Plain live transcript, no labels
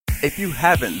If you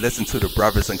haven't listened to the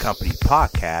Brothers and Company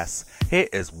podcast, here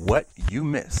is what you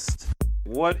missed.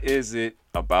 What is it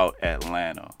about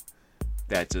Atlanta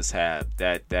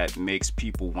that makes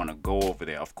people want to go over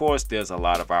there? Of course, there's a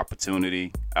lot of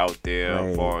opportunity out there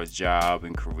as far as job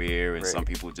and career, and some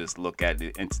people just look at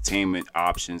the entertainment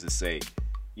options and say,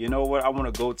 you know what, I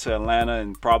want to go to Atlanta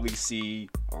and probably see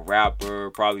a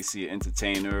rapper, probably see an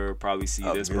entertainer, probably see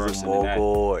this person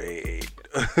mogul, and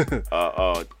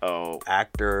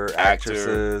actor,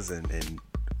 actresses, and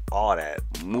all that.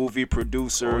 Movie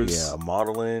producers.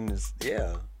 Modeling is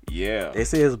Yeah. They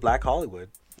say it's Black Hollywood.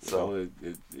 So well,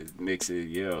 it makes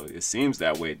it, it seems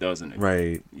that way, doesn't it?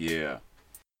 Right. Yeah.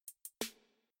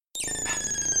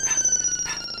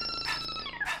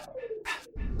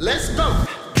 Let's go.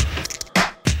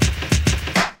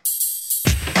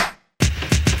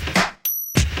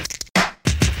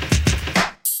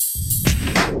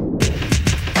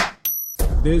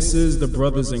 This is the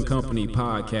Brothers and Company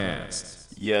podcast.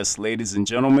 Yes, ladies and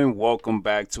gentlemen, welcome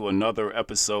back to another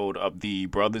episode of the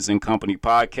Brothers and Company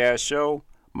podcast show.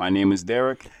 My name is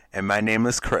Derek. And my name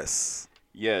is Chris.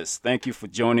 Yes, thank you for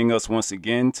joining us once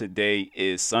again. Today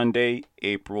is Sunday,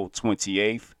 April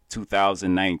 28th,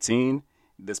 2019.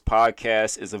 This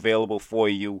podcast is available for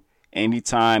you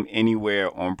anytime,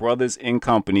 anywhere on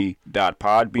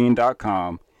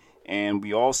brothersandcompany.podbean.com. And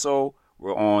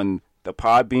we're on the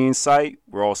Podbean site.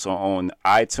 We're also on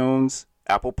iTunes,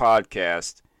 Apple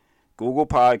Podcast, Google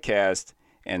Podcast,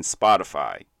 and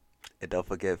Spotify. And don't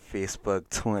forget Facebook,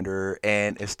 Twitter,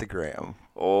 and Instagram.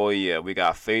 Oh, yeah. We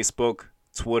got Facebook,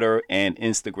 Twitter, and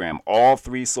Instagram. All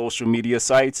three social media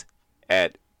sites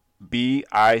at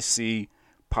BIC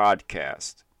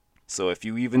Podcast. So if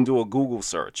you even do a Google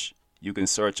search, you can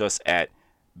search us at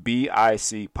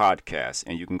BIC Podcast,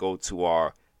 and you can go to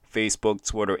our Facebook,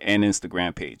 Twitter, and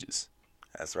Instagram pages.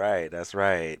 That's right.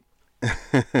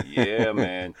 Yeah,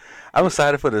 man. I'm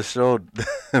excited for the show,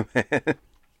 man.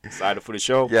 Excited for the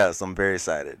show? Yes, I'm very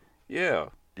excited. Yeah.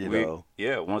 You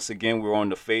know. Once again, we're on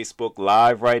the Facebook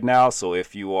Live right now. So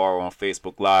if you are on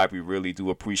Facebook Live, we really do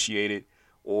appreciate it.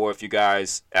 Or if you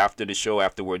guys, after the show,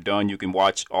 after we're done, you can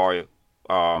watch our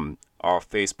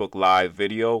Facebook Live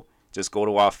video. Just go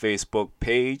to our Facebook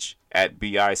page at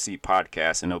BIC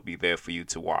Podcast, and it'll be there for you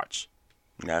to watch.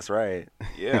 That's right.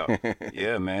 Yeah.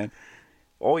 Yeah, man.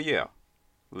 Oh, yeah.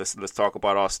 Let's talk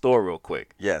about our store real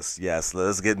quick. Yes.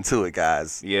 Let's get into it,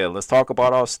 guys. Yeah, let's talk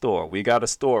about our store. We got a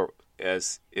store.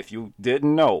 As if you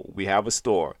didn't know, we have a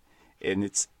store, and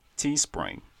it's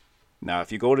Teespring. Now,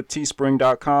 if you go to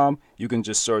teespring.com, you can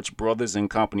just search Brothers and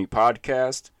Company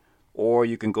Podcast, or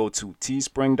you can go to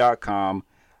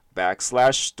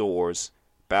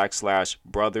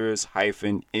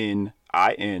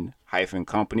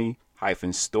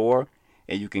teespring.com/stores/brothers-in-company-store,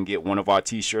 and you can get one of our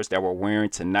t-shirts that we're wearing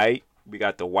tonight. We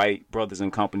got the white Brothers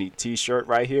and Company t-shirt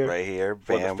right here. Bam.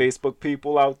 For the Facebook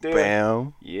people out there.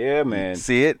 Bam. Yeah, man.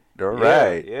 See it? All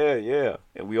right. Yeah.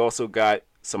 And we also got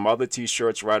some other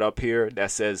t-shirts right up here that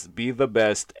says, be the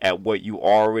best at what you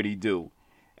already do.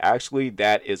 Actually,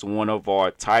 that is one of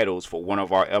our titles for one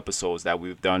of our episodes that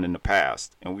we've done in the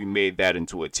past. And we made that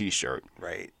into a t-shirt.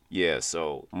 Right. Yeah,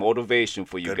 so motivation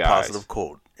for you good guys. Good positive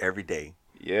quote every day.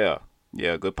 Yeah,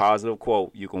 good positive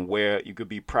quote. You could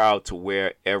be proud to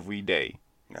wear every day.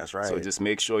 That's right. So just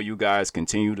make sure you guys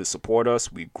continue to support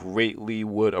us. We greatly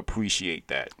would appreciate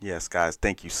that. Yes, guys.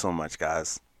 Thank you so much,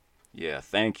 guys. Yeah,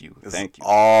 thank you. Thank you.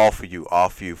 All for you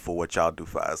for what y'all do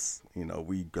for us. You know,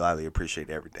 we gladly appreciate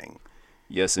everything.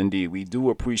 Yes, indeed. We do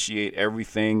appreciate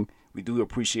everything. We do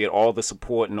appreciate all the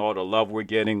support and all the love we're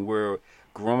getting. We're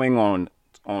growing on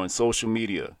social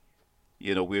media.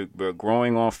 You know, we're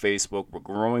growing on Facebook. We're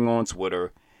growing on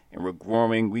Twitter. And we're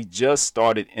growing. We just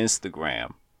started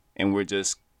Instagram. And we're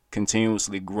just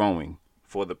continuously growing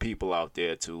for the people out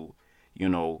there to,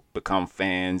 become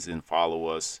fans and follow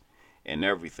us and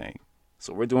everything.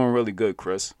 So we're doing really good,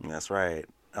 Chris. That's right.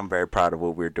 I'm very proud of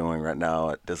what we're doing right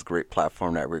now at this great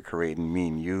platform that we're creating. Me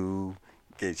and you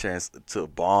get a chance to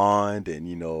bond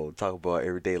and, talk about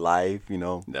everyday life,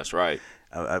 That's right.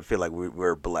 I feel like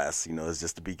we're blessed. It's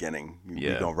just the beginning.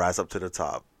 Yeah. We're going to rise up to the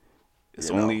top. That's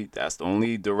the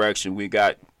only direction we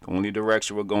got. The only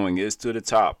direction we're going is to the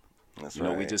top. That's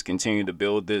right. We just continue to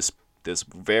build this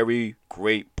very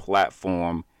great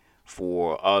platform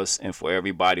for us and for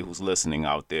everybody who's listening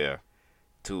out there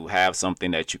to have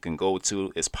something that you can go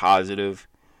to. It's positive.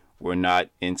 We're not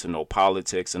into no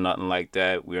politics or nothing like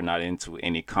that. We're not into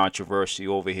any controversy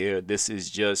over here. This is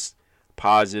just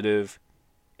positive,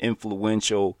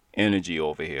 influential energy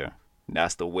over here. And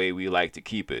that's the way we like to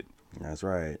keep it. That's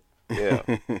right. Yeah.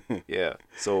 Yeah.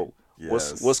 So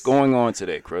what's going on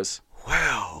today, Chris?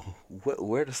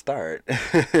 Where to start?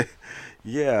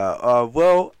 Yeah.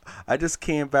 Well, I just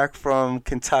came back from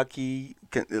Kentucky,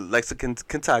 Lexington,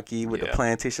 Kentucky, with the Yeah.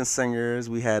 Plantation Singers.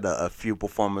 We had a few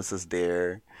performances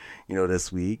there,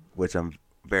 this week, which I'm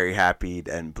very happy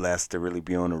and blessed to really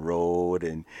be on the road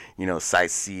and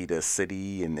sightsee the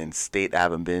city and state I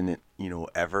haven't been,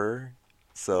 ever.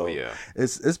 Oh So yeah.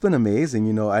 it's been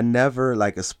amazing. I never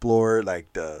like explored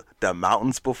like the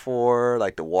mountains before,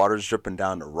 like the water's dripping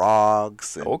down the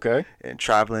rocks Okay. and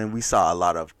traveling. We saw a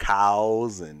lot of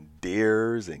cows and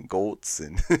deers and goats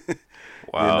and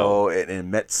Wow. and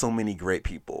met so many great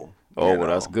people. Oh, well,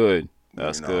 that's good. You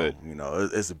That's know, good.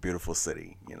 it's a beautiful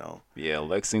city. Yeah,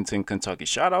 Lexington, Kentucky.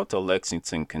 Shout out to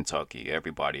Lexington, Kentucky.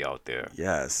 Everybody out there.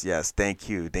 Yes, yes. Thank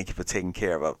you for taking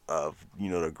care of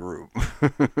the group.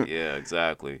 Yeah,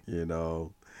 exactly.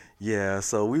 Yeah.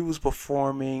 So we was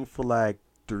performing for like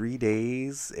 3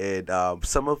 days, and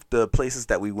some of the places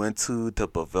that we went to, the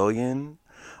pavilion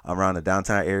around the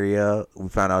downtown area, we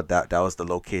found out that that was the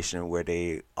location where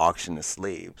they auctioned the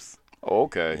slaves. Oh,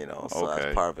 okay. So Okay.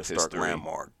 that's part of a historic History.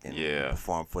 landmark, and we Yeah.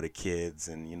 perform for the kids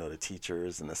and the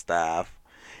teachers and the staff.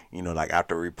 Like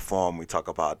after we perform, we talk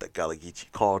about the Gullah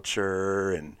Geechee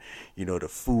culture and the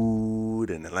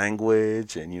food and the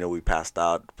language, and we passed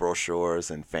out brochures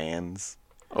and fans.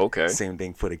 Okay. Same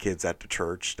thing for the kids at the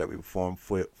church that we perform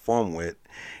with,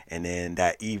 and then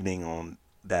that evening on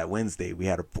that Wednesday, we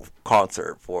had a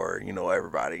concert for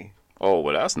everybody. Oh,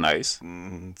 well, that's nice.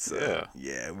 So, Yeah.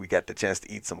 yeah, we got the chance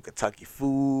to eat some Kentucky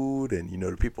food, and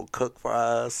the people cook for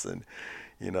us, and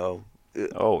you know,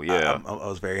 Oh, yeah. I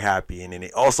was very happy. And then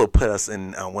they also put us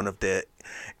in one of the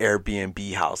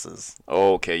Airbnb houses.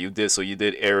 Oh, okay, you did. So you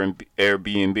did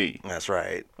Airbnb. That's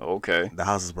right. Okay. The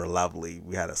houses were lovely.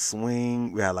 We had a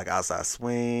swing. We had like outside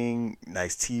swing,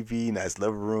 nice TV, nice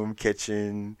living room,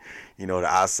 kitchen. The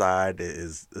outside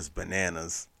is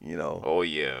bananas. Oh,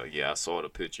 yeah. Yeah, I saw the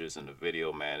pictures and the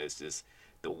video, man. It's just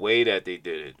the way that they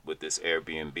did it with this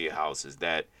Airbnb house is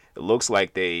that it looks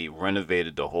like they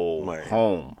renovated the whole Right.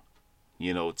 home,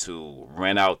 to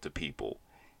rent out to people.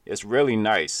 It's really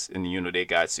nice. And, they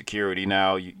got security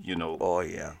now. Oh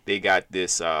yeah. They got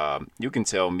this, you can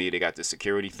tell me they got the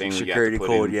security thing. where you have to Security put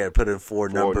code, in- yeah, put in four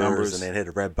numbers, numbers. and then hit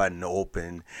the red button to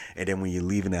open. And then when you're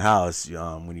leaving the house,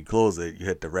 when you close it, you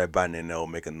hit the red button and it'll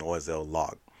make a noise, it'll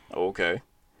lock. Okay.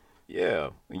 Yeah.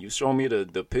 When you show me the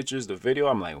pictures, the video,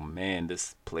 I'm like, man,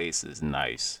 this place is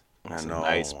nice. It's I know, a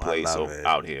nice I place love it.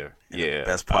 out here. And Yeah. the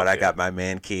best part, out I there. got my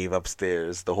man cave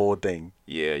upstairs, the whole thing.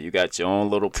 Yeah, you got your own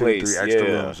little 2, place. 3 extra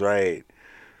Yeah. rooms, right?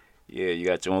 Yeah, you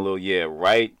got your own little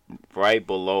right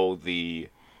below the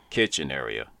kitchen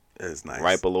area. It's nice.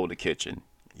 Right below the kitchen.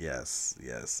 Yes,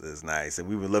 it's nice. And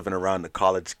we were living around the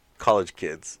college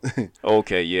kids.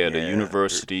 Okay, yeah, the Yeah.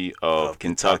 University of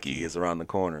Kentucky. is around the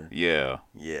corner. Yeah.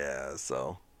 Yeah,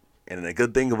 so. And the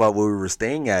good thing about where we were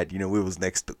staying at, we was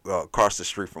next across the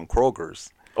street from Kroger's.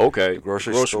 Okay. The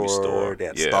grocery store. They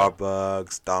had Yeah.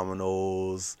 Starbucks,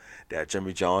 Domino's. They had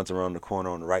Jimmy John's around the corner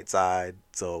on the right side.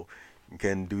 So you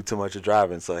couldn't do too much of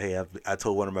driving. So, hey, I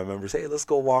told one of my members, hey, let's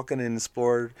go walking and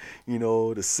explore,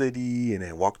 the city and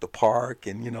then walk the park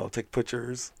and, take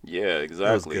pictures. Yeah,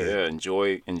 exactly. good.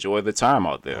 Yeah, enjoy the time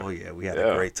out there. Oh, yeah, we had Yeah.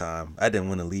 a great time. I didn't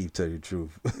want to leave, tell you the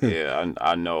truth. Yeah,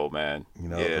 I know, man.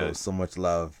 There Yeah. was so much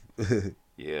love.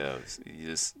 Yeah, you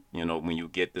just when you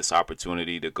get this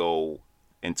opportunity to go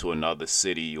into another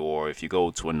city or if you go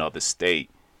to another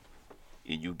state,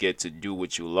 you get to do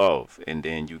what you love, and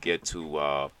then you get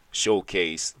to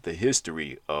showcase the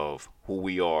history of who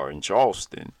we are in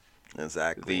Charleston,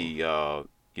 Exactly. the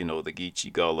the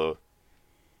Geechee Gullah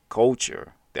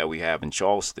culture that we have in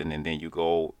Charleston, and then you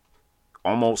go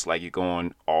almost like you're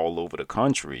going all over the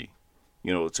country,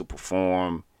 to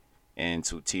perform and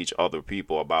to teach other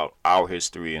people about our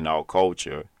history and our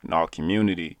culture and our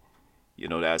community.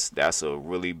 That's a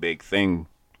really big thing.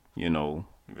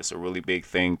 It's a really big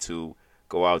thing to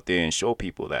go out there and show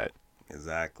people that.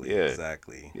 Exactly. Yeah.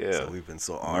 Exactly. Yeah. So we've been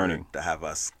so honored Learning. to have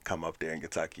us come up there in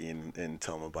Kentucky and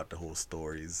tell them about the whole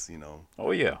stories.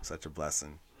 Oh yeah. Such a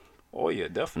blessing. Oh yeah,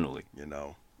 definitely. You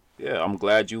know. Yeah, I'm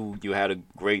glad you had a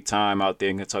great time out there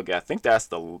in Kentucky. I think that's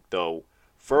the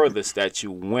furthest that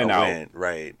you went out.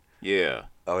 Right. Yeah.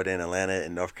 Other than Atlanta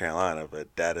and North Carolina, but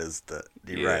that is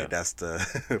you're Yeah. right. That's the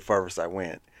farthest I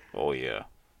went. Oh yeah.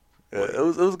 It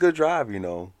was a good drive.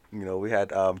 We had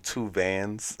 2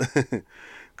 vans.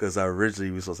 Because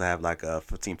originally we were supposed to have like a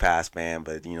 15 pass van,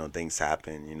 but things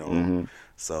happen, Mhm.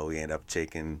 So we ended up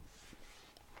taking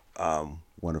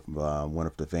one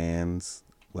of the vans,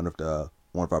 one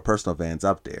of our personal vans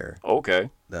up there. Okay.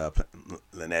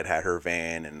 Lynette had her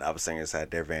van, and other singers had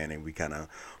their van, and we kind of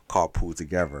carpooled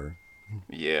together.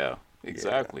 Yeah.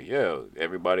 Exactly. Yeah.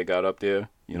 Everybody got up there.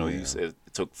 You know, you said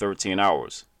it took 13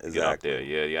 hours to get up Exactly. there.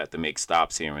 Yeah, you had to make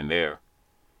stops here and there.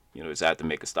 You know, just had to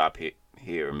make a stop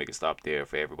here, make a stop there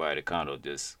for everybody to kind of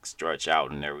just stretch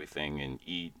out and everything and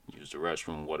eat, use the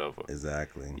restroom, whatever.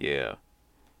 Exactly. Yeah.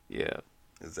 Yeah.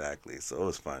 Exactly. So it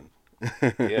was fun.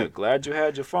 Yeah. Glad you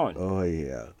had your fun. Oh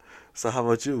yeah. So how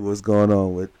about you? What's going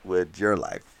on with your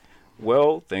life?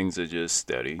 Well, things are just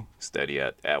steady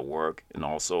at work. And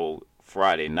also,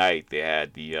 Friday night, they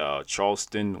had the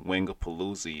Charleston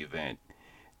Wingapalooza event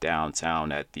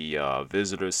downtown at the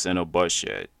Visitor Center bus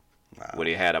shed, where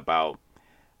they had about,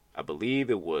 I believe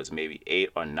it was maybe 8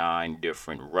 or 9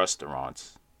 different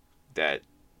restaurants that,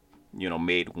 you know,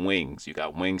 made wings. You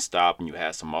got Wingstop and you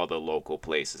had some other local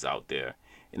places out there.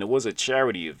 And it was a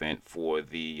charity event for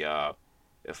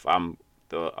if I'm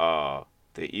the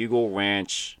Eagle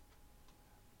Ranch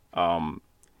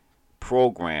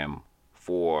program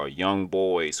for young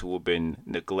boys who have been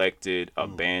neglected,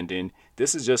 abandoned.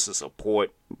 This is just a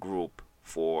support group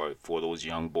for those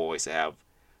young boys to have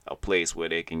a place where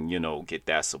they can, you know, get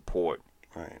that support.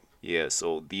 Right. Yeah,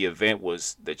 so the event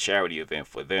was the charity event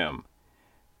for them.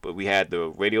 But we had the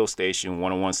radio station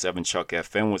 1017 Chuck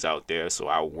FM was out there, so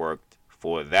I worked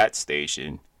for that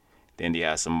station. Then they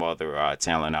had some other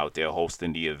talent out there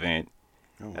hosting the event.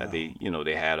 Oh, wow.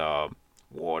 They had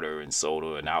water and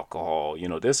soda and alcohol. You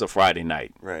know, this is a Friday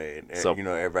night. Right. So- You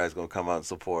know, everybody's gonna come out and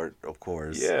support, of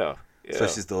course. Yeah.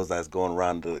 Especially those that's going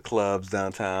around to the clubs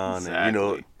downtown, and you know,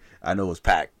 Exactly. I know it's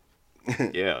packed.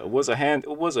 Yeah, it was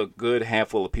a good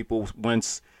handful of people.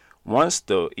 Once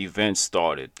the event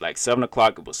started, like 7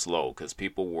 o'clock, it was slow because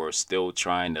people were still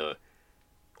trying to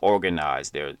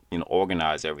organize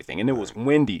everything, and it was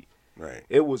windy. Right.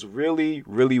 It was really,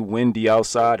 really windy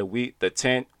outside. The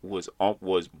tent was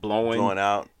blowing. Blowing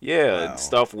out. Yeah, Wow.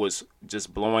 stuff was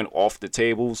just blowing off the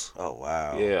tables. Oh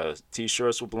wow. Yeah,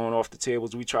 t-shirts were blowing off the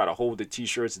tables. We tried to hold the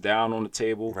t-shirts down on the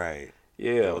table. Right.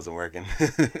 Yeah. It wasn't working.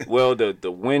 Well,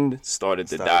 the wind started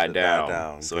to die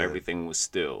down, so Good. everything was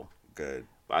still. Good.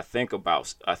 I think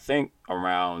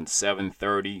around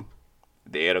 7:30,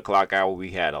 the 8 o'clock hour,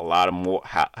 we had a lot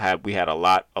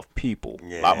of people,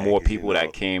 a lot Yeah, more 'cause, you people know-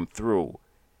 that came through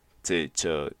to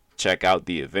check out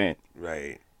the event.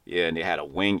 Right. Yeah, and they had a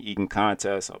wing eating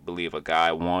contest. I believe a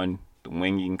guy won the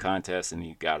wing eating contest, and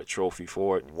he got a trophy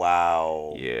for it.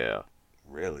 Wow. Yeah,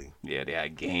 Really? yeah, they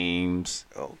had games.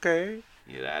 Okay.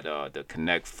 You had the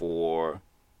Connect Four,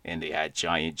 and they had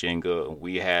Giant Jenga. And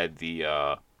we had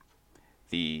the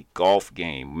golf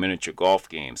game, miniature golf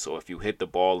game. So if you hit the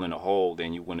ball in a hole,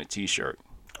 then you win a T-shirt.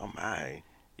 Oh my.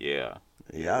 Yeah,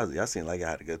 Yeah, y'all seem like y'all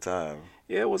had a good time.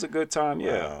 yeah, it was a good time.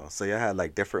 Yeah, Wow. So y'all had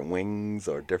like different wings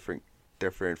or different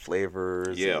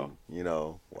flavors. Yeah. And, you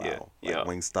know. Wow. Yeah, Like yeah.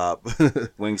 Wingstop.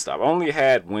 Wingstop. I only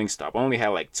had Wingstop. I only had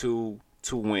like two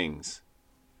wings.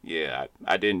 Yeah,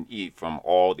 I didn't eat from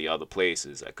all the other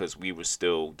places because we were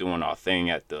still doing our thing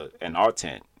in our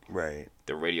tent, Right.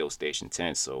 the radio station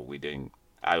tent. So we didn't.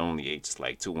 I only ate just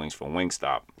like 2 wings from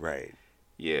Wingstop. Right.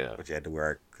 Yeah. But you had to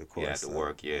work, of course. You had to so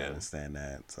work, yeah. I understand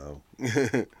that. So.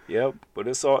 Yep. But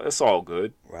it's all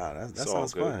good. Wow, that It's all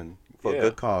sounds good. fun. For Yeah. a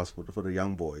good cause for the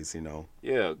young boys, you know.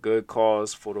 Yeah. Good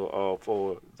cause for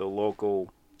the local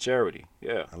charity.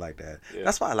 Yeah. I like that. Yeah.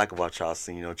 That's what I like about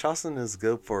Charleston. You know, Charleston is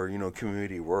good for, you know,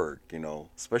 community work, you know,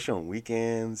 especially on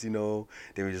weekends, you know.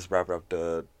 Then we just wrap up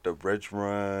the bridge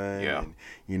run. Yeah. And,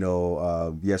 you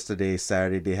know, yesterday,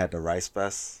 Saturday, they had the Rice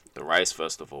Fest. The Rice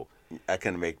Festival. I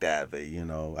couldn't make that, but, you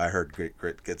know, I heard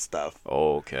good stuff.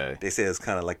 Oh, okay. They say it's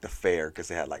kind of like the fair because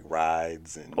they had like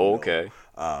rides and, you Oh, know, okay.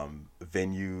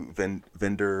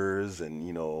 vendors and,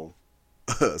 you know,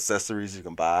 accessories you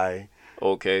can buy.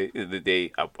 Okay.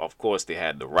 Of course, they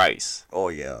had the rice. Oh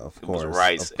yeah, of It course. was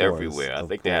rice of course, everywhere. I of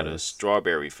think they had a course.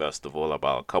 strawberry festival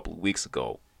about a couple of weeks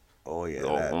ago. Oh yeah.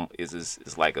 So, that-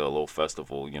 it's like a little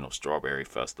festival, you know, strawberry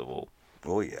festival,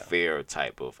 oh yeah. fair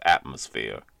type of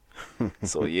atmosphere.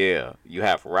 So yeah, you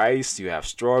have rice, you have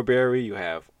strawberry, you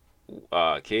have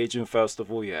Cajun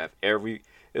festival, you have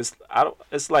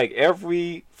it's like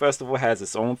every festival has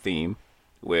its own theme,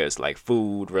 where it's like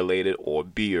food related or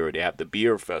beer. They have the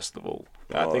beer festival.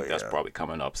 I Oh, think that's yeah. probably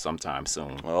coming up sometime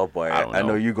soon. Oh boy, I don't I know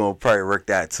know. you're gonna probably work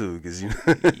that too, cause you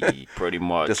know, Pretty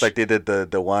much. just like they did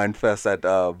the wine fest at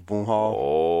Boom Hall.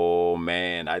 Oh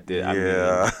man, I did.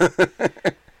 Yeah. I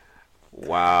mean,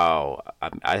 wow.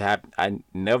 I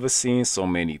never seen so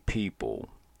many people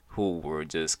who were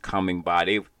just coming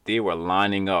by. They were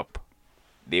lining up.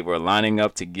 They were lining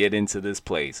up to get into this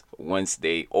place. Once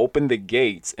they open the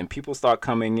gates and people start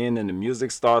coming in and the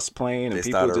music starts playing and They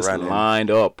people started just running.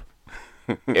 lined up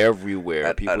everywhere.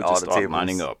 At People all just the start tables.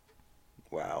 lining up.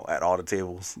 Wow, at all the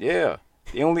tables. Yeah.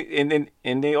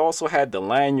 And they also had the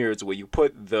lanyards where you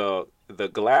put the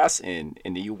glass in,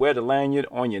 and then you wear the lanyard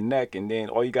on your neck, and then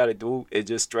all you got to do is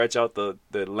just stretch out the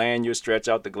lanyard, stretch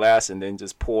out the glass, and then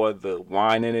just pour the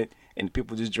wine in it, and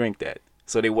people just drink that,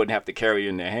 so they wouldn't have to carry it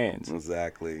in their hands.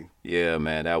 Exactly. Yeah,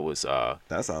 man, that was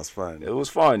That sounds fun. it was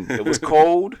fun. It was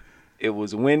cold. It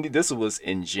was windy. This was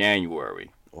in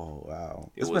January. Oh wow.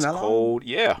 It was cold.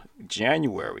 Yeah,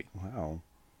 January. Wow.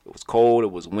 It was cold.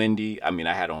 It was windy. I mean,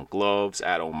 I had on gloves. I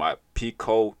had on my pea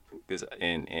coat,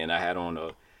 and I had on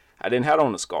I didn't have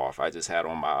on a scarf. I just had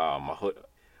on my my hood,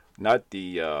 not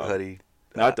the Hoodie.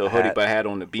 not the hoodie, hat. but I had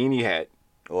on the beanie hat.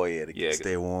 Oh yeah, to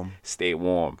stay warm. Stay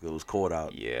warm. It was cold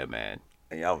out. Yeah, man.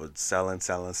 And y'all was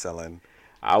selling.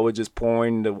 I was just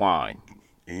pouring the wine.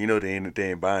 And you know they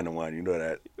ain't buying the wine. You know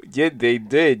that. Yeah, they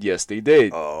did. Yes, they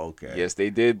did. Oh, okay. Yes, they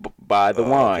did buy the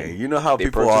wine. Okay. You know how They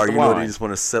people purchased are. the You know wine. they just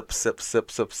want to sip.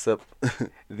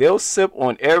 They'll sip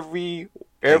on every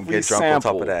and get drunk sample. on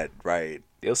top of that. Right.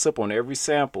 They'll sip on every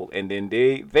sample, and then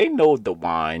they know the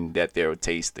wine that they're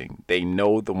tasting. They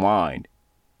know the wine.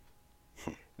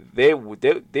 They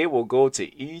will go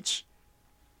to each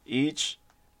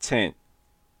tent,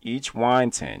 each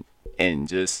wine tent, and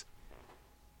just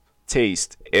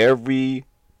taste every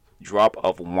drop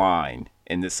of wine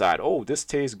and decide, oh, this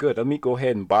tastes good. Let me go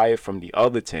ahead and buy it from the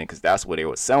other tent, because that's where they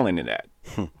were selling it at.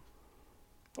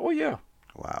 Oh yeah.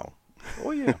 Wow.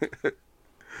 Oh yeah.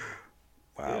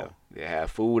 Wow. Yeah. They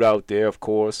have food out there, of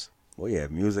course. Oh yeah,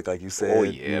 music like you said. Oh,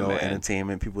 yeah, you know, man.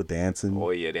 entertainment, people dancing.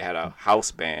 Oh yeah, they had a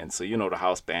house band, so you know the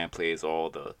house band plays all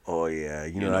the Oh yeah,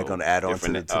 you know, know, like gonna add on to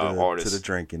different, the artists.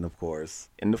 drinking, of course.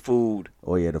 and the food.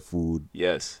 Oh yeah, the food.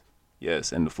 Yes,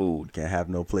 and the food. Can't have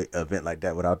no event like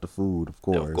that without the food, of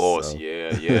course. Of course, so.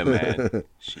 yeah, man.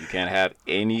 You can't have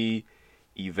any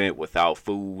event without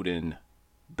food and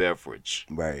beverage.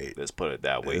 Right. Let's put it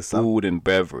that way. It's Food and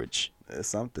beverage. It's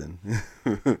something.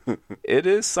 It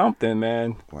is something,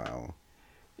 man. Wow.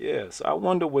 Yeah, so I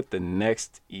wonder what the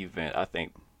next event. I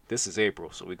think this is April,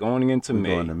 so we're going into We're May.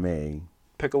 going to May.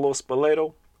 Piccolo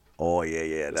Spoleto. Oh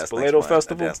yeah. That's Spoleto next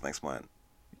Festival? month. That's next month.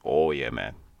 Oh yeah,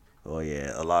 man. Oh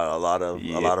yeah, a lot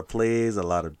Yeah. of plays, a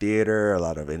lot of theater, a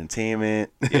lot of entertainment.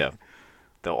 Yeah,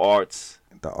 the arts.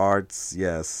 The arts,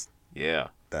 yes, Yeah.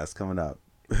 that's coming up.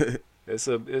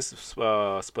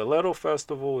 Spoleto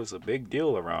Festival is a big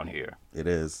deal around here. It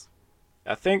is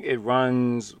I think it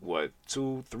runs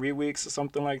 2-3 weeks or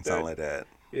something like that. something like that,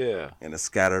 Yeah. and it's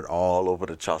scattered all over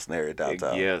the Charleston area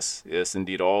downtown. Yes,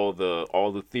 indeed. All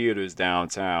the theaters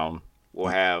downtown will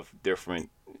have different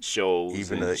shows.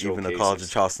 Even and the College of showcases.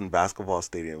 Charleston basketball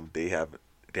stadium, they have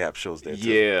shows there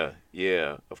too.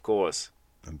 Yeah, of course.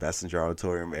 And Bessinger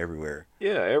Auditorium everywhere.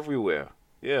 Yeah, everywhere.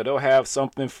 Yeah, they'll have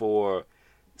something for.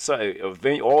 So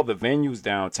all the venues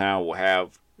downtown will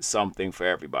have something for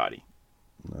everybody.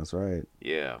 That's right.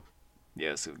 Yeah.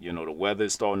 Yeah, so, the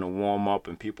weather's starting to warm up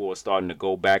and people are starting to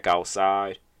go back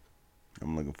outside.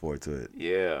 I'm looking forward to it.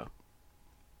 Yeah.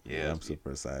 Yeah. I'm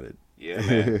super excited. Yeah,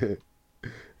 man.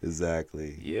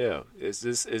 Exactly. Yeah.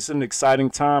 It's an exciting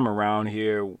time around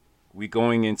here. We're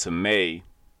going into May,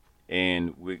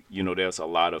 and there's a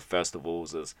lot of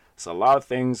festivals. There's a lot of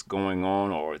things going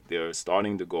on, or they're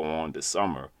starting to go on this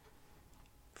summer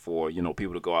for,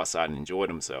 people to go outside and enjoy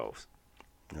themselves.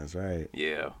 That's right.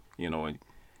 Yeah.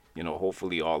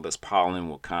 Hopefully all this pollen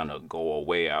will kind of go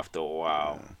away after a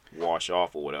while, wash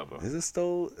off or whatever. Is it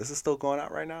still going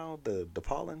out right now? The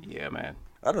pollen? Yeah, man.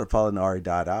 I know the pollen already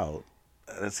died out.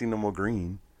 I didn't see no more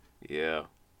green. Yeah.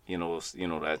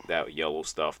 That yellow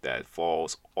stuff that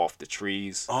falls off the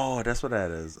trees. Oh, that's what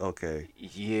that is. Okay.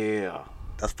 Yeah.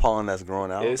 That's pollen that's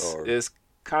growing out. It's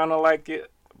kind of like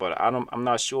it, but I'm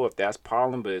not sure if that's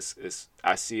pollen, but it's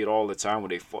I see it all the time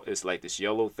where it's like this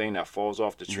yellow thing that falls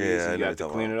off the trees Yeah, I and you know have to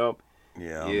what clean you're it up. Yeah. I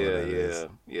know what that is.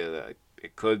 Yeah.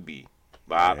 It could be,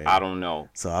 but Right. I don't know.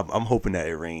 So I'm hoping that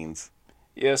it rains.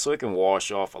 Yeah, so it can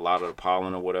wash off a lot of the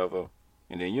pollen or whatever,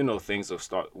 and then things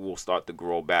will start to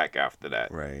grow back after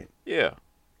that. Right. Yeah.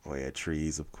 Oh yeah,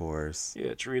 trees of course.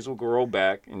 Yeah, trees will grow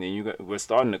back, and then we're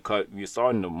starting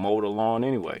to mow the lawn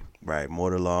anyway. Right.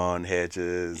 Motor lawn,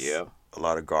 hedges. Yeah. A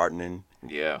lot of gardening.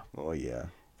 Yeah, Oh yeah.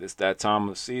 it's that time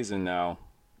of season now.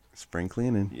 Spring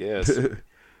cleaning. Yes,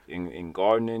 in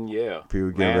gardening, yeah.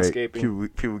 People getting ready. Landscaping.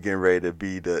 People getting ready to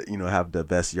be have the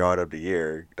best yard of the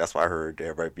year. That's what I heard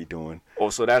everybody be doing. Oh,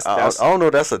 so that's I don't know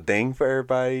if that's a thing for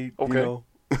everybody. Okay.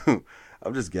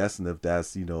 I'm just guessing if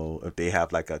that's if they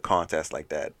have like a contest like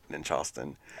that in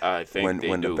Charleston. I think they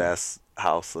when do. the best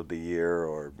house of the year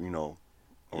or around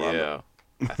Yeah,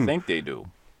 I think they do.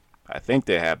 I think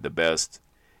they have the best.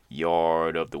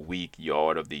 yard of the week,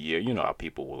 yard of the year. You know how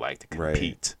people would like to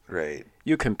compete. Right.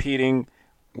 You're competing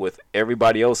with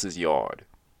everybody else's yard.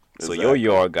 So your Exactly.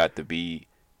 yard got to be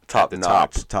Top at the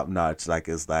notch. top. Top notch. Like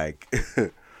it's like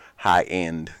high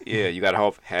end. Yeah, you got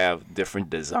to have different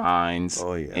designs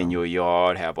Oh, yeah. in your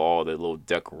yard, have all the little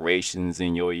decorations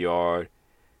in your yard.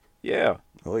 Yeah.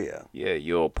 Oh yeah. Yeah,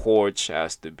 your porch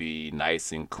has to be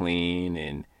nice and clean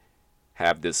and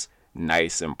have this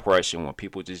nice impression when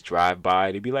people just drive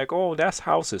by. They be like, "Oh, that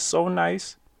house is so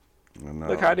nice. I know.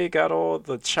 Look how they got all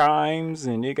the chimes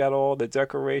and they got all the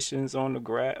decorations on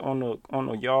the on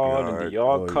the yard and the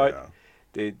yard Oh, cut.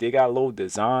 yeah. They got little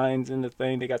designs in the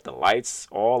thing. They got the lights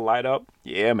all light up.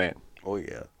 Yeah, man. Oh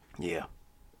yeah. Yeah,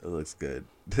 It looks good.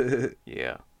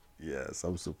 yeah, Yes,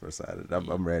 I'm super excited.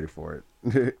 I'm ready for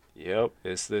it. yep.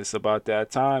 It's about that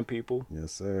time, people.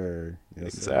 Yes, sir.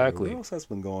 Yes, Exactly. Sir. What else has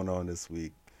been going on this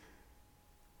week?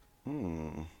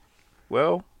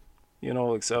 Well, you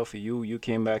know, except for you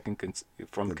came back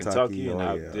from Kentucky, and oh,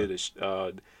 I yeah. did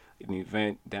an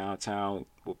event downtown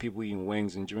with people eating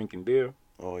wings and drinking beer.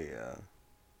 Oh yeah.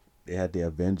 They had the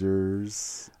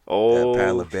Avengers. Oh, That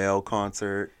Pat LaBelle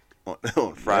concert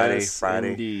on Friday. yes, Friday.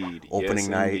 indeed. Opening Yes,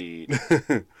 night.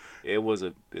 indeed.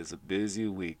 It's a busy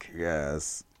week.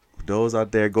 Yes. Those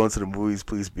out there going to the movies,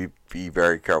 please be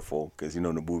very careful because you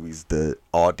know the movies, the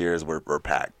all theaters were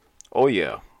packed. Oh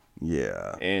yeah.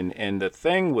 Yeah. And the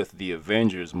thing with the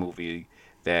Avengers movie,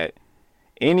 that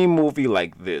any movie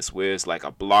like this, where it's like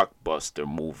a blockbuster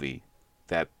movie,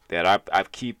 that I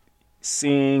keep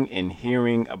seeing and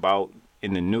hearing about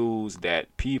in the news,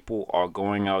 that people are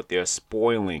going out there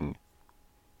spoiling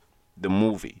the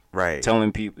movie, Right.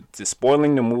 telling people,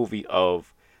 spoiling the movie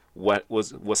of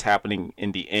what's happening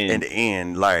in the end. In the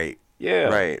end, like Yeah.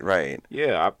 right.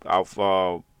 Yeah, I've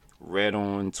read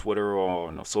on Twitter or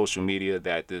on social media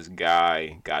that this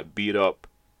guy got beat up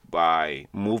by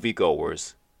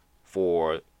moviegoers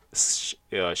for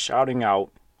shouting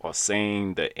out or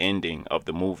saying the ending of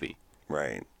the movie,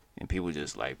 Right. and people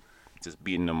just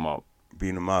beating them up.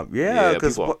 Beating them up. Yeah,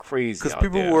 because people are crazy out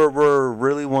people there. were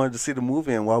really wanted to see the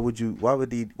movie, and why would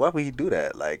he do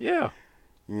that? Like, Yeah,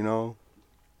 you know,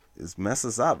 it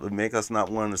messes up. It make us not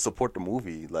want to support the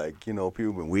movie. Like, you know,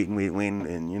 people been waiting,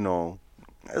 and you know,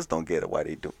 I just don't get it why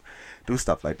they do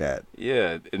stuff like that.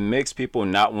 yeah. It makes people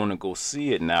not want to go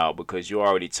see it now because you're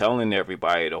already telling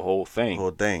everybody the whole The thing.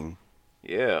 whole thing.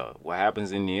 Yeah, what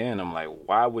happens in the end? I'm like,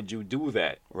 why would you do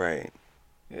that? Right.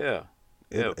 Yeah,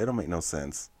 It don't make no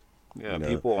sense. yeah. You know.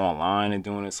 People online and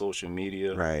doing it social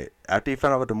media. Right. After you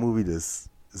find out about the movie, just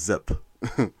zip.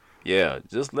 Yeah,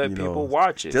 just let You people know,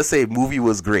 watch it. Just say movie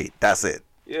was great. That's it.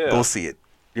 Yeah. Go see it.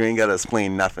 You ain't gotta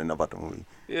explain nothing about the movie.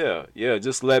 Yeah.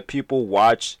 Just let people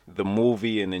watch the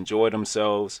movie and enjoy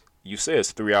themselves. You say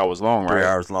it's 3 hours long, right? 3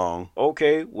 hours long.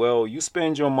 Okay, well, you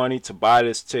spend your money to buy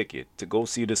this ticket to go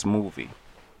see this movie,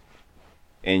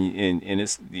 and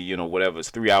it's, you know, whatever,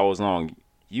 it's 3 hours long.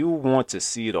 You want to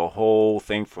see the whole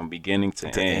thing from beginning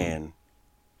to To end. end.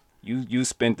 You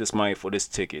spent this money for this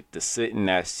ticket to sit in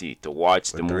that seat to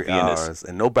watch the For movie. 3 hours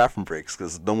and no bathroom breaks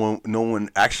because no one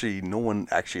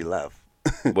actually left.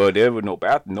 Well, there were no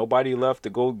nobody left to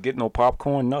go get no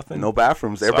popcorn, nothing. No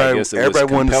bathrooms. So I guess it was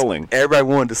compelling. Everybody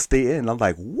wanted to stay in. I'm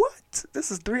like, what? This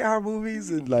is 3 hour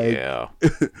movies and like Yeah.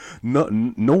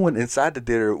 no one inside the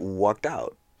theater walked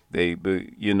out.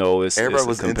 You know, Everybody it's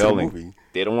was into the compelling. movie.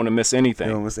 They don't want to miss They anything.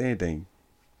 don't miss anything.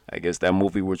 I guess that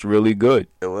movie was really good.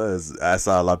 It was. I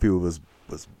saw a lot of people was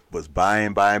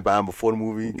buying before the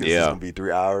movie because Yeah. it's gonna be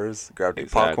 3 hours. Grab the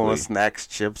Exactly. popcorn, snacks,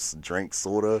 chips, drink,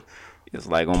 soda. It's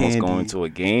like almost Candy. going to a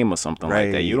game or something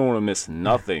like that. Right. You don't want to miss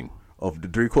nothing. Of the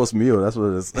 3-course meal, that's what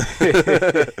it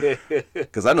is.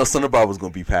 Because I know Cinnabar was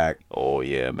gonna be packed Oh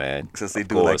yeah, man. since they Of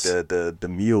do course. like the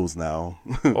meals now.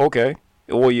 Okay.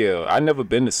 Oh yeah, I never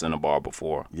been to Cinnabar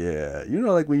before. Yeah, you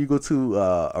know, like when you go to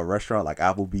a restaurant like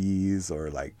Applebee's or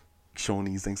like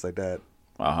Shoney's, things like that.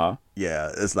 Uh-huh.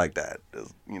 Yeah, it's like that.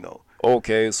 It's, you know,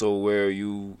 Okay, so where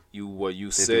you they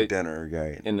do sit dinner,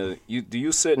 right? in do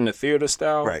you sit in the theater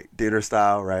style? Right, theater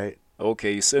style, right?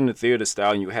 Okay, you sit in the theater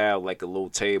style and you have like a little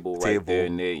table right there,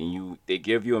 and they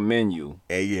give you a menu.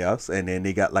 And yes, and then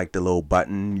they got like the little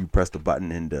button. You press the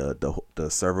button, and the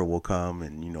server will come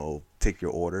and take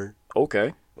your order.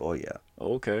 Okay. Oh yeah,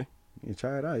 Okay. you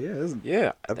try it out. Yeah,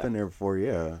 Yeah. I've been there before.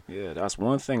 Yeah, Yeah, that's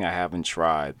one thing I haven't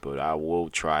tried, but I will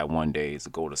try one day, is to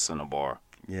go to Cinnabar.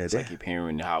 yeah. 'Cause I keep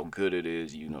hearing how good it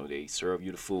is. You know, they serve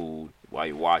you the food while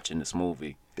you're watching this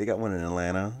movie. They got one in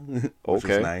Atlanta, which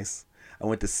Okay. was nice. I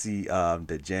went to see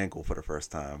the Django for the first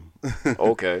time.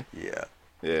 Okay. Yeah,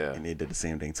 Yeah. And they did the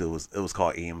same thing too. It was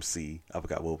called AMC. I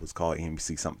forgot what it was called.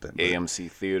 AMC something. but AMC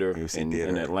Theater AMC in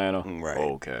Theater. Atlanta. Right.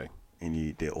 Okay.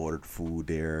 And they ordered food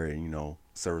there, and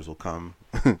servers will come.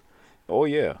 Oh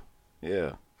yeah.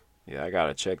 Yeah. Yeah, I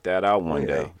gotta check that out one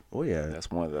day. Oh yeah. That's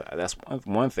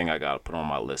one thing I gotta put on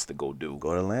my list to go do.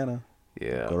 Go to Atlanta.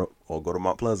 Yeah. Go to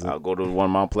Mount Pleasant. I'll go to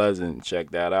one Mount Pleasant and check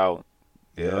that out.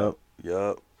 Yeah.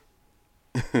 Yep.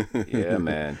 Yeah,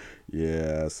 man.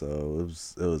 Yeah, so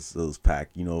it was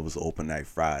packed. It was open night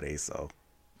Friday, so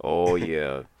Oh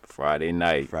yeah. Friday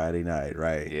night. Friday night,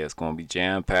 right? Yeah, it's gonna be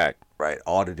jam packed. Right.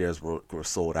 All the dares were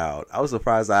sold out. I was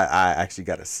surprised I actually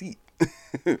got a seat.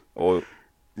 Oh,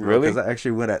 really? Because I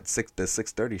actually went at the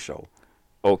 6:30 show.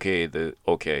 Okay, the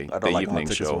I thought all evening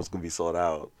tickets show. was gonna be sold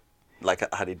out, like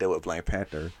how they did with Black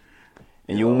Panther.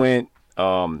 And you went.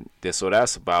 So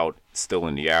that's about still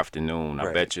in the afternoon. I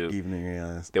Right. bet you Evening,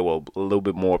 yeah. there were a little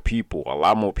bit more people, a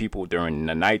lot more people during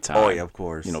the nighttime. Oh yeah, of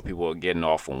course. People are getting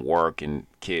off from work and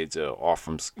kids are off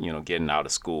from, getting out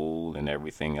of school and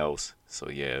everything else. So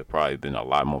yeah, probably been a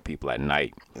lot more people at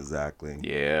night. Exactly.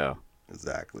 Yeah.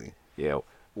 Exactly. Yeah.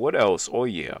 What else? Oh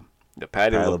yeah. The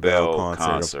Patti LaBelle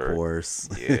concert. Of course.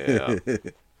 Yeah.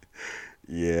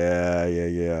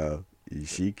 Yeah.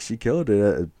 She killed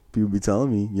it. People be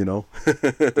telling me,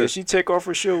 Did she take off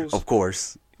her shoes? Of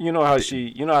course. You know how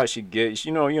she gets,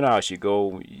 you know how she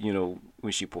go,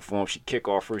 when she performs, she kick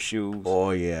off her shoes.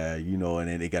 Oh yeah, and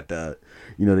then they got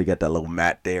they got that little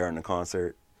mat there in the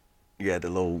concert. You had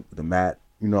the mat,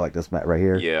 like this mat right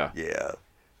here. Yeah. Yeah.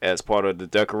 As part of the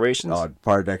decorations?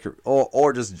 Part of that,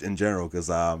 or just in general, because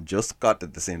Jill Scott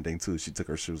did the same thing too. She took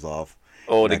her shoes off.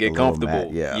 Oh, like they get a little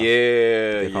comfortable. mat, yeah.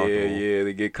 Yeah, Get comfortable.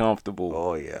 they get comfortable.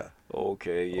 Oh yeah.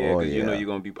 Okay, yeah, Oh, because yeah. you're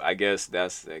gonna be. I guess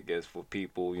for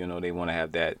people, they want to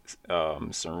have that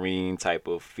serene type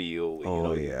of feel.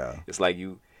 Oh yeah. It's like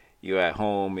you're at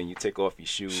home and you take off your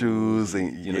shoes.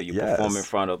 And you yes. perform in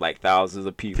front of like thousands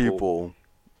of people.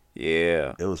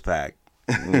 Yeah. It was packed.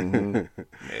 Mhm.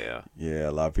 Yeah. Yeah,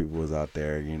 a lot of people was out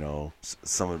there.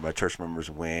 Some of my church members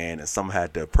went, and some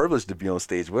had the privilege to be on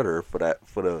stage with her for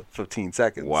the 15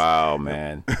 seconds. Wow,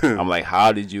 man. I'm like,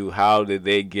 how did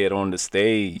they get on the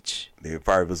stage? They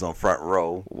probably was on front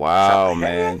row. Wow, Shouting,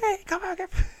 man. Hey, come on,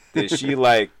 Did she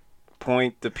like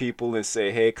point to people and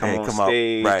say, "Hey, come on come out."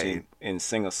 stage Right. and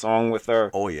sing a song with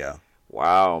her"? Oh yeah.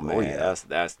 Wow, man. yeah.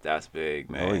 That's big,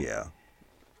 man. Oh yeah.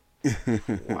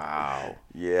 Wow.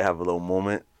 Yeah, have a little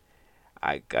moment.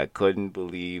 I couldn't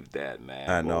believe that, man.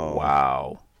 I know.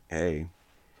 Wow. Hey,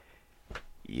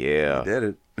 Yeah. you did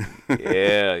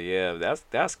it. Yeah.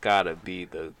 That's gotta be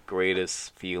the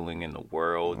greatest feeling in the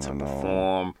world to I know.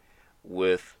 perform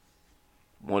with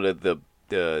one of the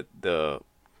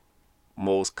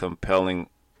most compelling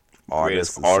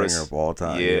Artist, greatest artists singer of all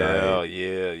time.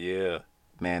 Yeah.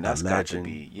 Man, that's got to legend,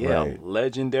 be right.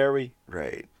 legendary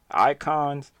Right.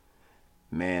 icons.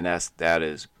 Man,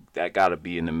 that got to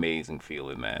be an amazing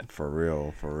feeling, man. For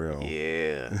real.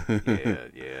 Yeah,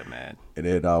 yeah, man. And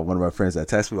then one of my friends that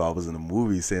texted me while I was in the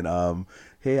movie saying,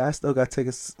 "Hey, I still got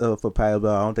tickets for Patti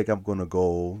LaBelle. I don't think I'm gonna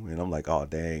go." And I'm like, "Oh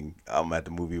dang, I'm at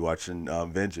the movie watching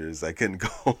Avengers. I couldn't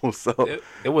go." So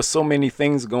There was so many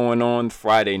things going on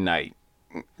Friday night.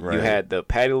 Right. You had the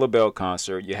Patti LaBelle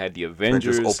concert. You had the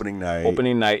Avengers opening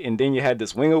night. and then you had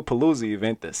this Wingapalooza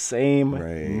event the same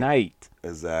Right. night.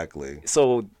 Exactly.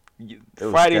 So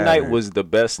was Friday night scattered. was the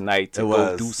best night to It go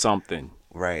was. do something.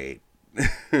 Right.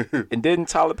 And didn't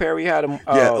Tyler Perry had him?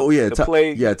 The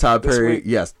play. Todd this Perry. week?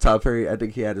 Yes, Todd Perry. I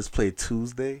think he had his play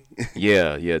Tuesday.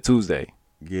 Yeah, Tuesday.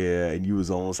 Yeah, and you was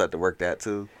almost had to work that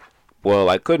too. Well,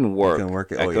 I couldn't work. couldn't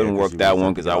work it? I Oh, yeah, couldn't 'cause work you that was one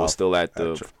at because the I was job still at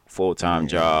the at full-time yeah.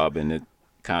 job, and it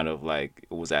kind of like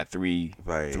it was at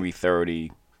Right.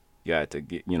 3:30. You had to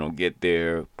get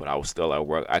there, but I was still at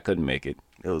work. I couldn't make it.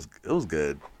 It was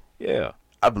good. Yeah.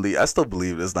 I still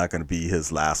believe it's not going to be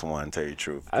his last one. To tell you the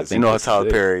truth, I 'Cause think how this Tyler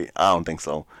is it. Perry. I don't think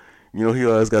so. He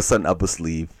always got something up his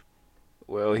sleeve.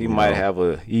 Well, he You might know.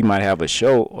 have a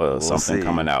show or something see.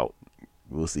 coming out.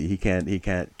 We'll see. He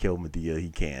can't kill Medea. He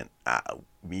can't.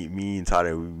 Me and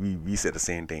Tyler, we said the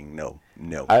same thing. No.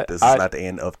 This is not the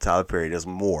end of Tyler Perry. There's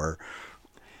more.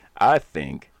 I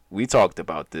think we talked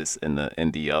about this in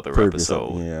the other Previous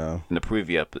episode. yeah. In the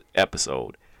previous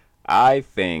episode, I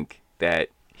think that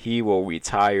he will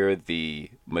retire the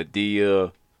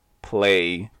Medea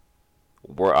play,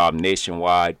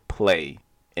 nationwide play,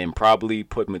 and probably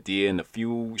put Medea in a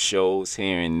few shows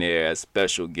here and there as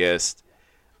special guest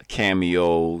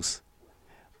cameos.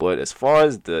 But as far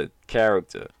as the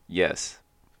character, yes,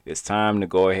 it's time to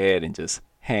go ahead and just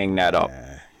hang that up.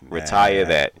 retire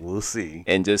that, We'll see.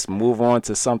 and just move on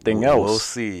to something We'll else.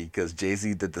 see, because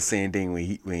Jay-Z did the same thing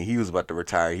when he was about to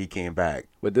retire. He came back.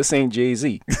 But this ain't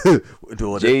Jay-Z.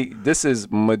 Well, This is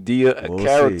Madea, a We'll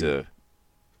character.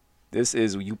 This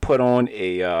is you put on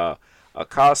a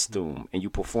costume and you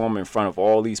perform in front of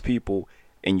all these people,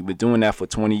 and you've been doing that for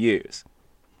 20 years.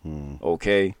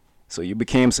 Okay, so you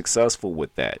became successful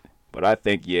with that. But I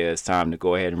think it's time to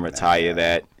go ahead and retire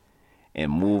that and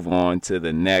move on to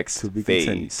the next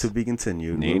phase. To be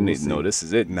continued. No, this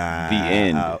is it. Nah, the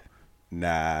end. I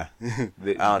don't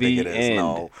The think it is. end.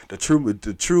 No, the true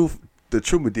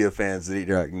Madea fans, they're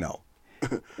like, no.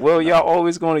 Well, y'all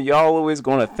always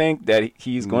gonna think that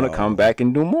he's gonna come back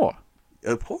and do more.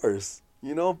 Of course,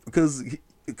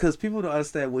 because people don't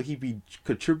understand what he be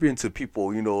contributing to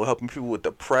people. Helping people with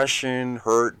depression,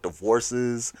 hurt,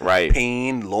 divorces, Right.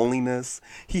 pain, loneliness.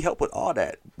 He helped with all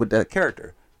that with that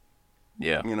character.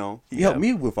 Yeah. He helped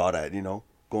me with all that.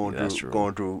 That's true.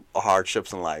 Going through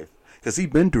hardships in life, because he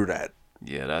been through that.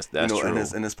 Yeah, that's true.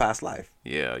 in his past life.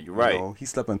 Yeah, you're right. He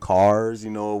slept in cars,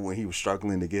 when he was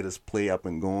struggling to get his play up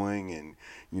and going,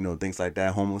 and things like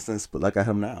that, homelessness. But look at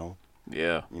him now.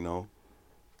 Yeah. You know,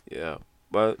 Yeah.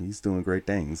 But he's doing great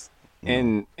things.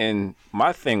 and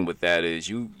my thing with that is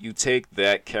you take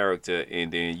that character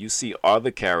and then you see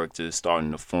other characters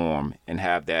starting to form and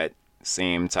have that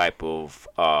same type of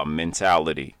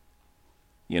mentality,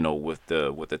 with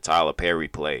the Tyler Perry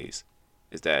plays,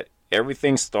 is that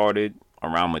everything started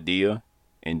around Madea,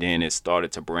 and then it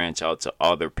started to branch out to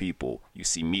other people. You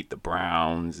see Meet the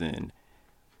Browns and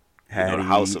Hattie,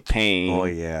 House of Pain. Oh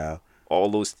yeah, all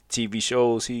those TV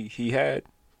shows he had,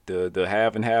 the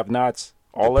Have and Have Nots,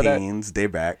 all of Pains, they're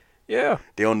back. that.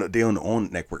 They on their own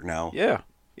network now. Yeah.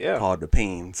 Called the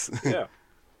Pains. Yeah.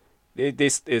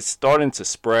 It's starting to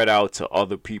spread out to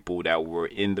other people that were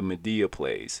in the Madea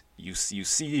plays. You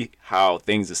see how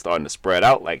things are starting to spread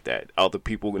out like that. Other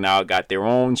people now got their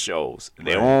own shows,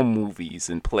 their own movies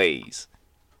and plays.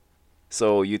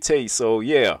 So it's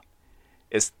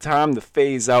time to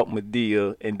phase out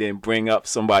Madea and then bring up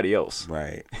somebody else.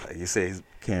 Right. Like you say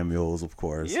cameos, of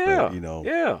course. Yeah. But,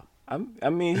 Yeah. I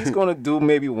mean, he's gonna do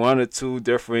maybe one or two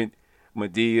different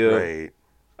Madea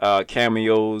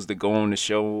cameos to go on the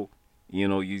show.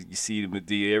 You see the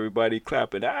Madea, everybody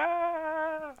clapping.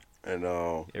 I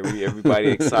know. Everybody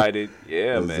excited.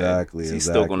 Yeah, Exactly, man. He's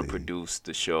still gonna exactly. produce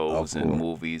the shows Of and course.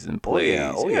 movies and plays.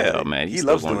 Oh yeah. Man. He He's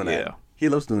loves still doing gonna, that. Yeah. He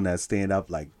loves doing that, staying up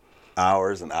like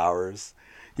hours and hours.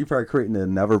 He probably creating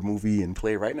another movie and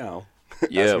play right now.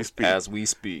 Yeah, as we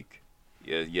speak.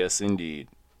 Yeah, yes, indeed.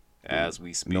 As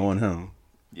we speak. Knowing him.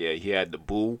 Yeah, he had the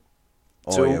Boo.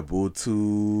 Oh too. yeah, Boo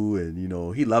 2,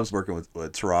 and he loves working with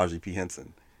Taraji P.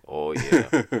 Henson. Oh yeah.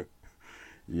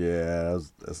 Yeah,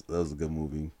 that was a good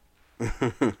movie.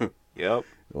 Yep.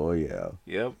 Oh yeah,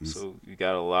 Yep. So you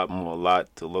got a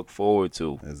lot to look forward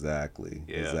to. exactly,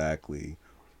 Yeah. exactly.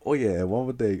 Oh yeah, and one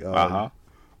more thing. Oh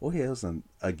yeah, it was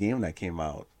a game that came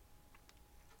out.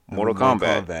 Mortal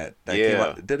Kombat. That Yeah. came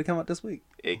out. Did it come out this week?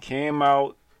 It came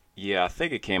out. Yeah, I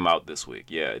think it came out this week.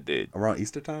 Yeah, it did. Around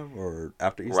Easter time or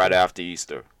after Easter? Right after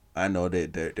Easter. I know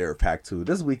they're packed too.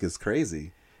 This week is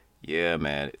crazy. Yeah,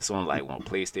 man. It's on on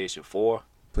PlayStation 4.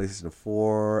 PlayStation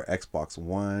 4, Xbox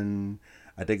One.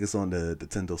 I think it's on the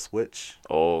Nintendo Switch.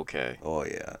 Oh, okay. Oh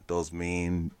yeah, those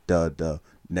mean the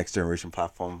next generation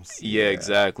platforms. Yeah,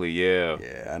 exactly. Yeah.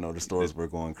 Yeah, I know the stores were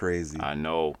going crazy. I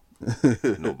know.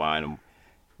 No buying them.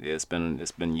 Yeah, it's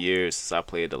been years since I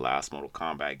played the last Mortal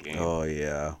Kombat game. Oh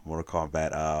yeah, Mortal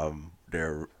Kombat.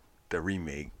 Their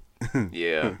remake.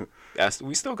 Yeah.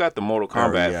 We still got the Mortal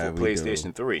Kombat yeah, for we do.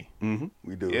 PlayStation 3.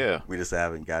 We do. Yeah. We just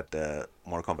haven't got the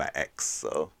Mortal Kombat X,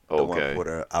 so the Okay. one for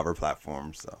the other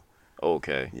platforms. So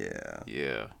Okay. yeah,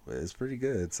 Yeah. but it's pretty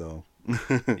good. So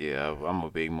Yeah, I'm a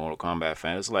big Mortal Kombat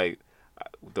fan. It's like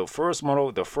the first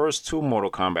two Mortal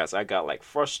Kombats, I got like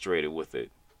frustrated with it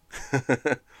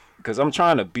because I'm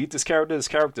trying to beat this character. This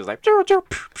character's like,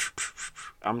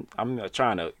 I'm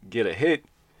trying to get a hit,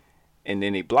 and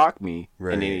then he blocked me,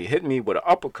 and then he hit me with an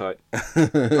uppercut.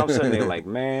 I'm sitting there like,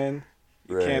 man,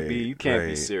 you can't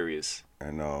be serious. I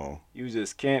know You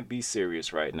just can't be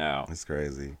serious right now. it's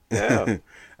crazy. Yeah.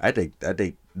 I think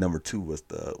number 2 was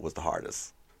the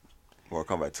hardest.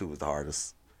 Mortal Kombat 2 was the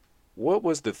hardest. What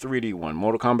was the 3D one?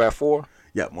 Mortal Kombat 4?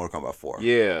 Yeah, Mortal Kombat 4.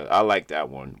 Yeah, I like that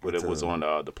one, but it too. was on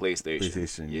the PlayStation.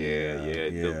 PlayStation, Yeah.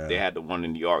 yeah. They had the one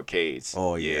in the arcades.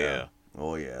 Oh yeah.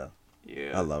 Oh yeah.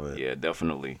 Yeah. I love it. Yeah,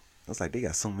 definitely. It's like they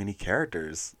got so many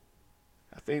characters.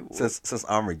 I think Since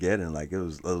Armageddon, like it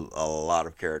was a lot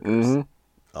of characters. Mhm.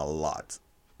 A lot.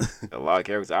 a lot of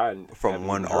characters I From haven't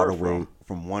one even all heard the way from.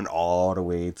 from one all the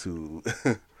way to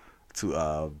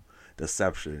to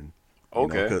deception.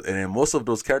 Okay. And then most of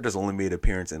those characters only made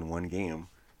appearance in one game.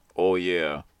 Oh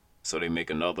yeah. So they make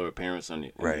another appearance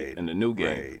in the new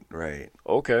game. Right.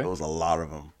 Okay. There was a lot of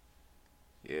them.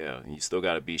 Yeah, you still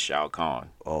got to beat Shao Kahn.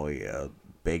 Oh yeah,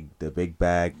 the big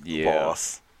bag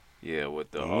boss. Yeah,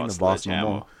 with the He ain't the boss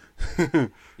no sledgehammer.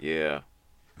 more. Yeah.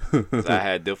 'Cause I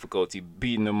had difficulty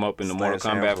beating him up in the Mortal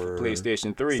Kombat for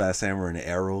PlayStation 3. Sledgehammer and the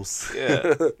arrows.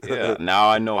 Yeah. Now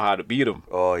I know how to beat him.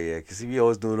 Oh yeah, because he be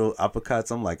always doing those uppercuts.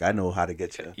 I'm like, I know how to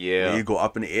get you. Yeah. When you go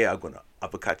up in the air, I'm gonna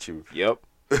uppercut you. Yep.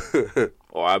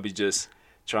 Or I'll be just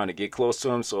trying to get close to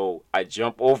him, so I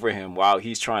jump over him while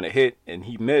he's trying to hit, and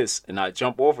he miss, and I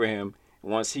jump over him.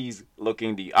 Once he's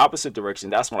looking the opposite direction,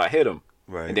 that's when I hit him.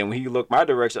 Right. And then when he look my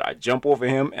direction, I jump over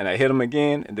him, and I hit him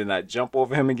again, and then I jump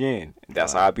over him again. And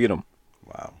that's how I beat him.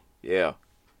 Wow. Yeah.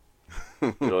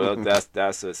 So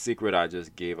that's a secret I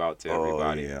just gave out to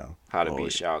everybody. Yeah. How to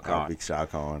beat Shao Kahn. How to beat Shao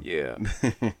Kahn. Yeah.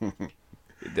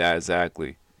 That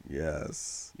exactly.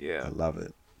 Yes. Yeah. I love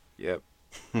it. Yep.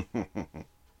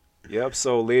 Yep.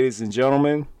 So, ladies and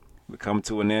gentlemen, we come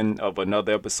to an end of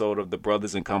another episode of the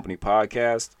Brothers and Company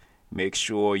podcast. Make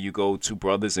sure you go to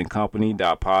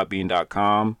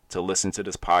brothersandcompany.podbean.com to listen to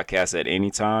this podcast at any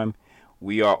time.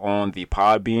 We are on the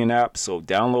Podbean app, so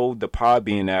download the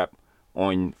Podbean app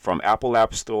from Apple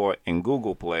App Store and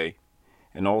Google Play.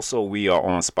 And also, we are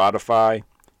on Spotify,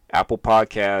 Apple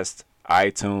Podcast,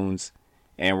 iTunes,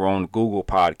 and we're on Google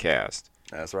Podcast.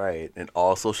 That's right. And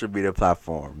all social media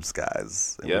platforms,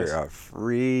 guys. And Yes. we are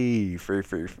free.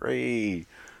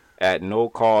 At no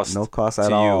cost. No cost to at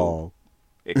you. all.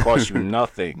 It costs you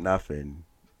nothing. Nothing.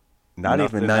 Not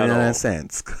Nothing even at 99 all.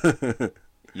 cents.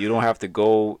 You don't have to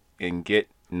go and get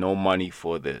no money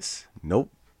for this. Nope.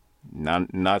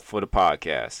 Not for the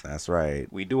podcast. That's right.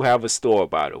 We do have a store,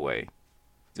 by the way.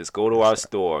 Just go to our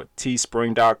store,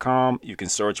 teespring.com. You can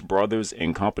search Brothers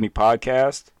and Company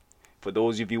Podcast. For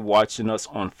those of you watching us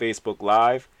on Facebook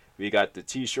Live, we got the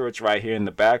t-shirts right here in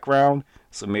the background.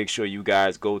 So make sure you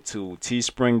guys go to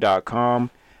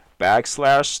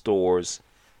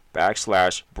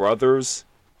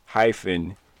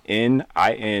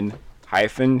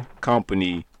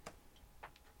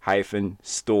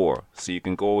So you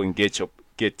can go and get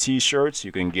t-shirts,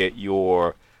 you can get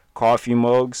your coffee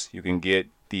mugs, you can get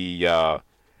the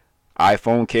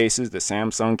iPhone cases, the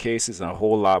Samsung cases, and a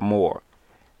whole lot more.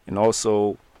 And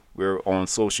also, we're on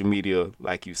social media,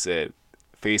 like you said,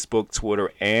 Facebook,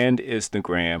 Twitter, and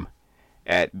Instagram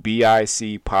at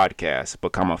BIC Podcast.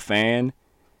 Become a fan.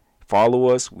 Follow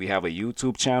us. We have a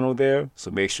YouTube channel there.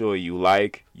 So make sure you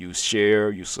like, you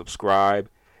share, you subscribe.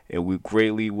 And we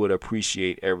greatly would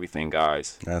appreciate everything,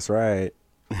 guys. That's right.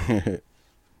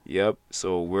 Yep.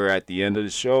 So we're at the end of the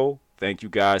show. Thank you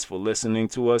guys for listening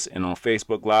to us. And on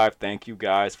Facebook Live, thank you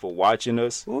guys for watching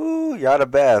us. Ooh, y'all the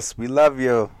best. We love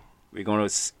you. We're going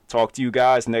to talk to you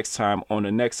guys next time on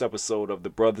the next episode of the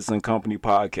Brothers and Company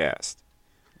podcast.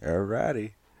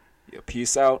 Alrighty. Yeah,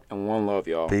 peace out and one love,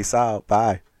 y'all. Peace out.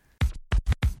 Bye.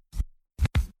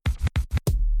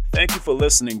 Thank you for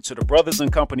listening to the Brothers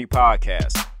and Company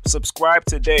podcast. Subscribe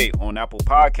today on Apple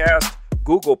Podcast,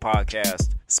 Google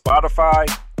Podcast, Spotify,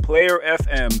 Player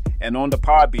FM, and on the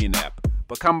Podbean app.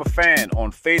 Become a fan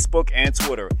on Facebook and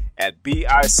Twitter at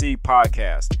BIC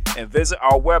Podcast and visit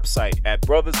our website at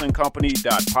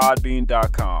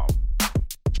brothersandcompany.podbean.com.